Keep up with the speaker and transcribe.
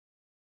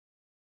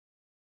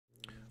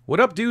What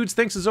up, dudes?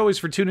 Thanks as always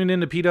for tuning in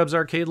to PDubs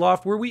Arcade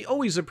Loft, where we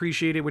always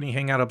appreciate it when you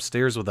hang out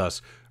upstairs with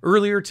us.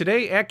 Earlier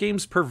today,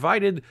 AtGames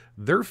provided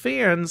their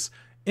fans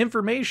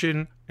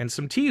information and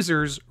some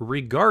teasers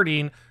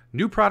regarding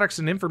new products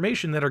and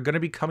information that are going to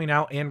be coming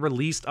out and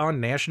released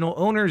on National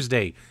Owners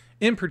Day.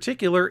 In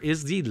particular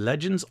is the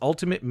Legends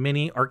Ultimate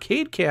Mini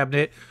Arcade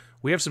Cabinet.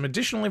 We have some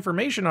additional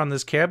information on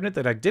this cabinet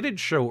that I didn't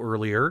show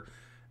earlier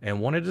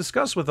and want to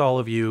discuss with all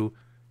of you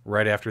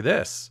right after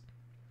this.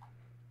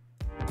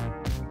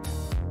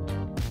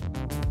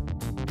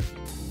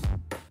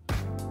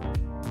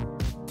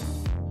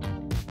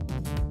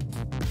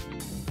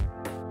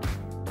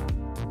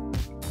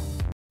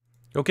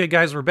 Okay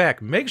guys, we're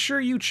back. Make sure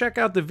you check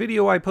out the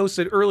video I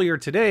posted earlier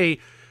today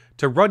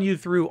to run you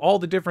through all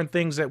the different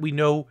things that we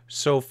know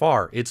so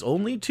far. It's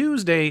only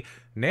Tuesday.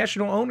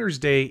 National Owners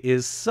Day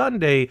is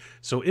Sunday,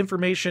 so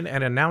information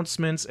and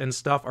announcements and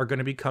stuff are going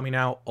to be coming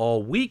out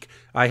all week.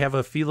 I have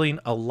a feeling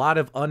a lot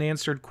of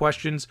unanswered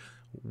questions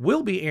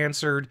will be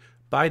answered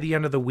by the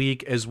end of the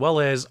week, as well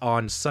as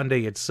on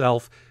Sunday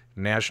itself,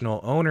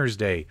 National Owners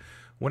Day.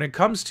 When it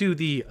comes to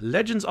the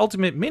Legends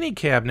Ultimate Mini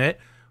Cabinet,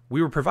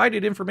 we were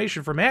provided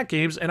information from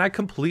AtGames, and I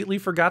completely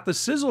forgot the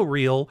sizzle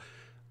reel.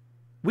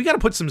 We got to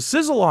put some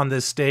sizzle on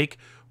this steak.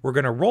 We're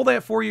going to roll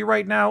that for you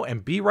right now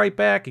and be right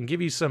back and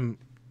give you some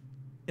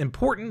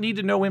important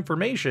need-to-know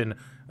information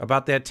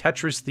about that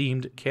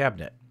Tetris-themed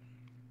cabinet.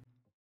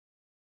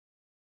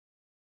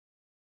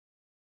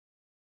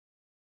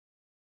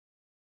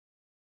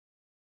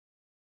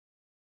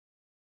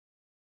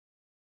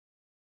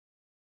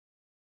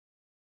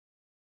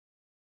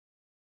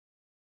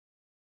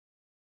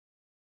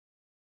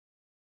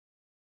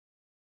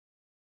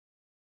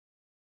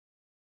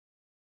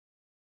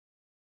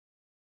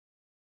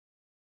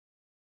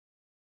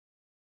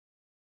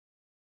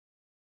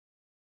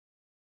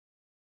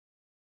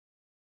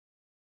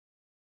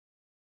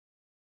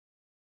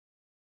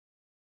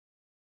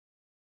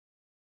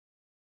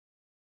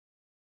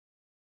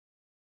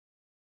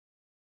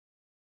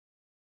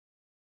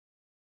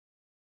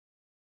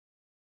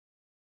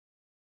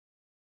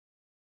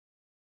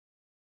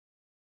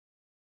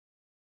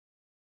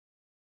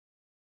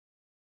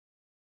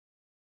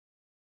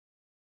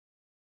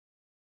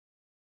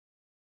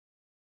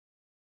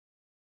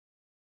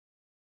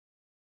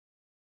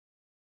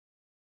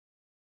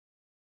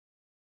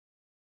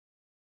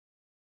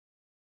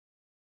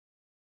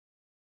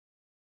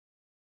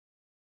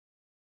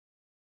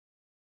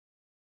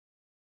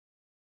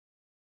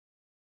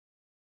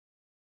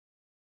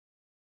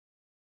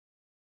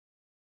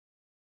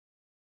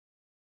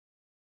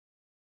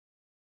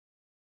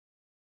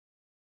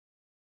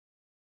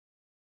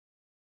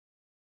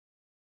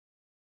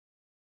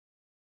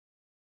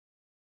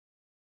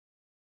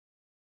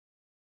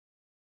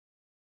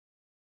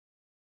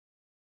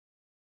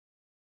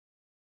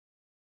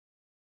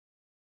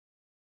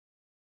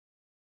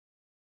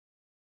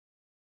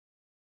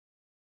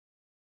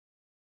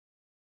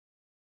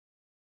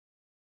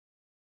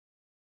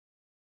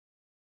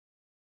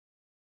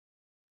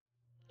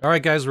 All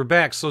right, guys, we're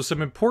back. So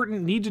some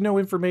important need-to-know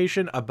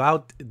information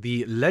about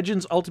the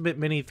Legends Ultimate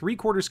Mini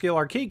 3/4 scale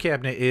arcade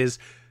cabinet is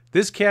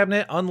this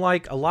cabinet,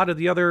 unlike a lot of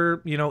the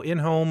other,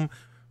 in-home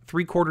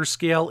 3/4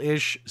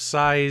 scale-ish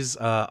size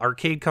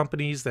arcade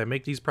companies that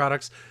make these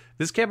products,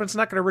 this cabinet's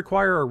not going to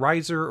require a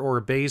riser or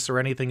a base or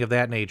anything of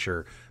that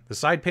nature. The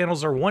side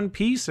panels are one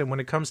piece, and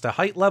when it comes to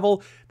height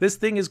level, this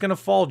thing is going to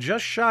fall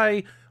just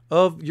shy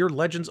of your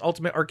Legends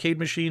Ultimate arcade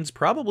machines,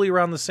 probably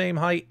around the same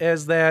height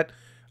as that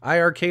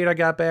iArcade I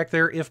got back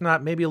there, if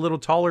not maybe a little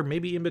taller,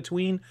 maybe in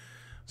between.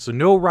 So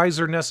no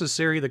riser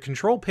necessary. The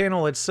control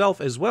panel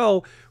itself as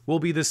well will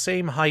be the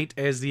same height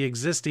as the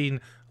existing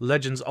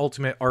Legends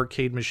Ultimate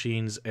arcade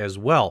machines as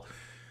well.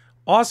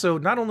 Also,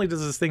 not only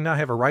does this thing not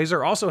have a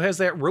riser, also has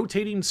that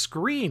rotating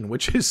screen,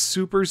 which is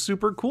super,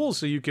 super cool.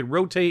 So you can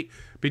rotate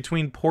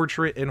between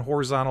portrait and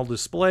horizontal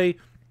display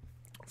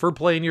for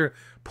playing your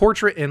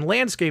portrait and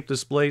landscape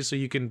display, so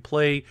you can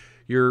play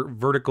your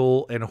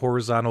vertical and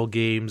horizontal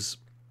games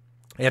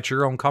at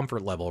your own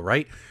comfort level,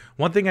 right?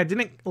 One thing I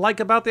didn't like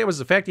about that was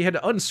the fact you had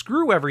to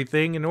unscrew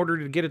everything in order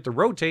to get it to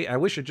rotate. I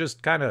wish it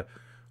just kind of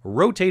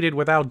rotated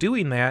without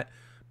doing that.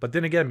 But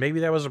then again, maybe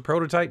that was a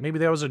prototype, maybe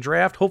that was a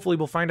draft. Hopefully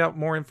we'll find out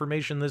more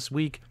information this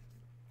week.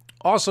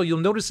 Also, you'll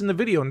notice in the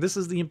video, and this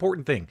is the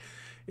important thing,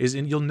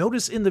 you'll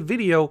notice in the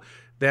video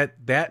that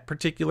that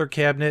particular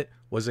cabinet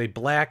was a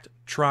black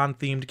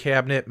Tron-themed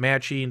cabinet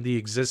matching the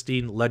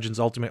existing Legends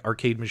Ultimate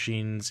arcade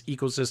machines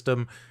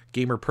ecosystem,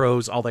 Gamer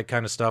Pros, all that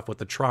kind of stuff with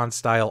the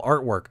Tron-style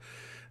artwork.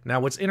 Now,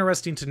 what's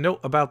interesting to note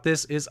about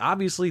this is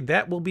obviously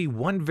that will be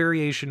one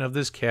variation of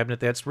this cabinet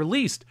that's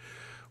released.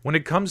 When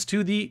it comes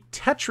to the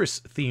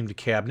Tetris-themed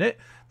cabinet,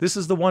 this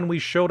is the one we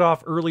showed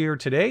off earlier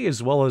today,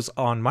 as well as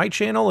on my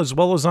channel, as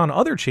well as on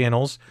other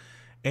channels.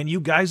 And you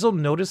guys will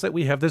notice that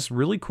we have this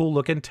really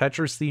cool-looking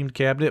Tetris-themed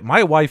cabinet.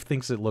 My wife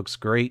thinks it looks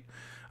great.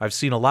 I've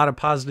seen a lot of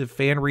positive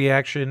fan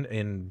reaction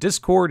in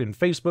Discord and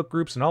Facebook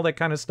groups and all that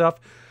kind of stuff.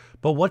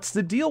 But what's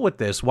the deal with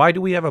this? Why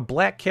do we have a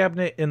black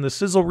cabinet in the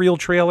sizzle reel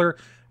trailer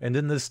and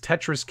then this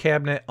Tetris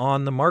cabinet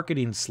on the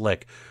marketing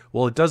slick.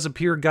 Well, it does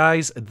appear,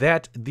 guys,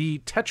 that the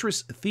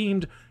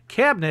Tetris-themed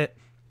cabinet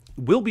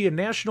will be a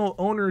National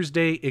Owners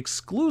Day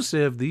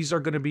exclusive. These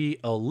are going to be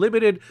a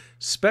limited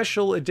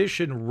special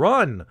edition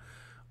run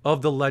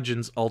of the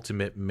Legends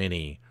Ultimate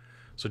Mini.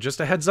 So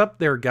just a heads up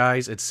there,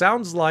 guys. It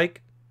sounds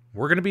like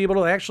we're going to be able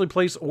to actually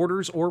place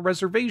orders or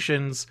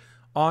reservations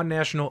on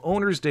National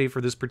Owners Day for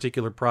this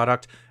particular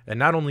product. And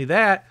not only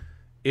that,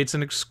 it's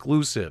an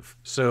exclusive.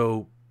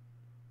 So,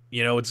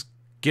 you know, it's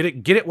get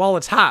it while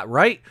it's hot,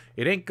 right?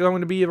 It ain't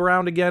going to be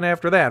around again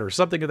after that or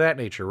something of that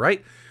nature,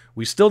 right?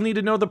 We still need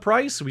to know the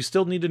price. We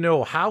still need to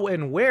know how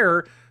and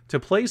where to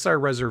place our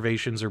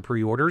reservations or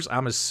pre-orders.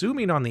 I'm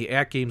assuming on the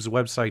AtGames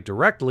website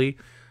directly,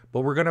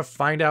 but we're going to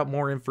find out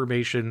more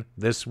information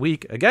this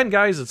week. Again,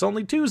 guys, it's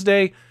only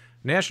Tuesday.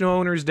 National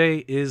Owners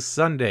Day is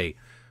Sunday.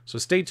 So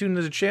stay tuned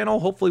to the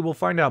channel. Hopefully we'll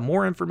find out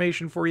more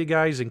information for you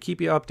guys and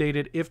keep you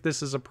updated if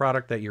this is a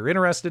product that you're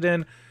interested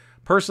in.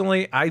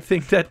 Personally, I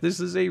think that this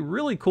is a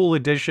really cool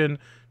addition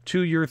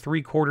to your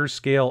 3/4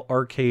 scale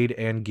arcade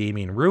and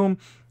gaming room.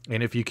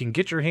 And if you can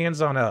get your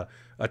hands on a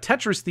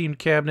Tetris-themed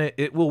cabinet,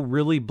 it will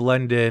really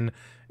blend in.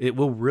 It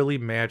will really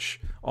match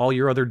all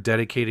your other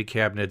dedicated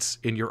cabinets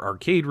in your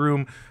arcade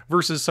room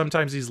versus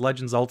sometimes these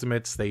Legends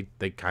Ultimates, they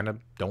kind of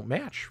don't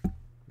match,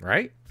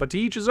 right? But to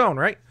each his own,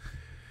 right?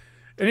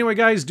 Anyway,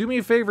 guys, do me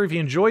a favor. If you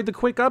enjoyed the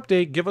quick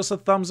update, give us a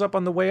thumbs up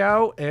on the way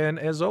out. And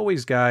as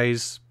always,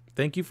 guys,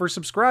 thank you for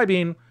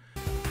subscribing.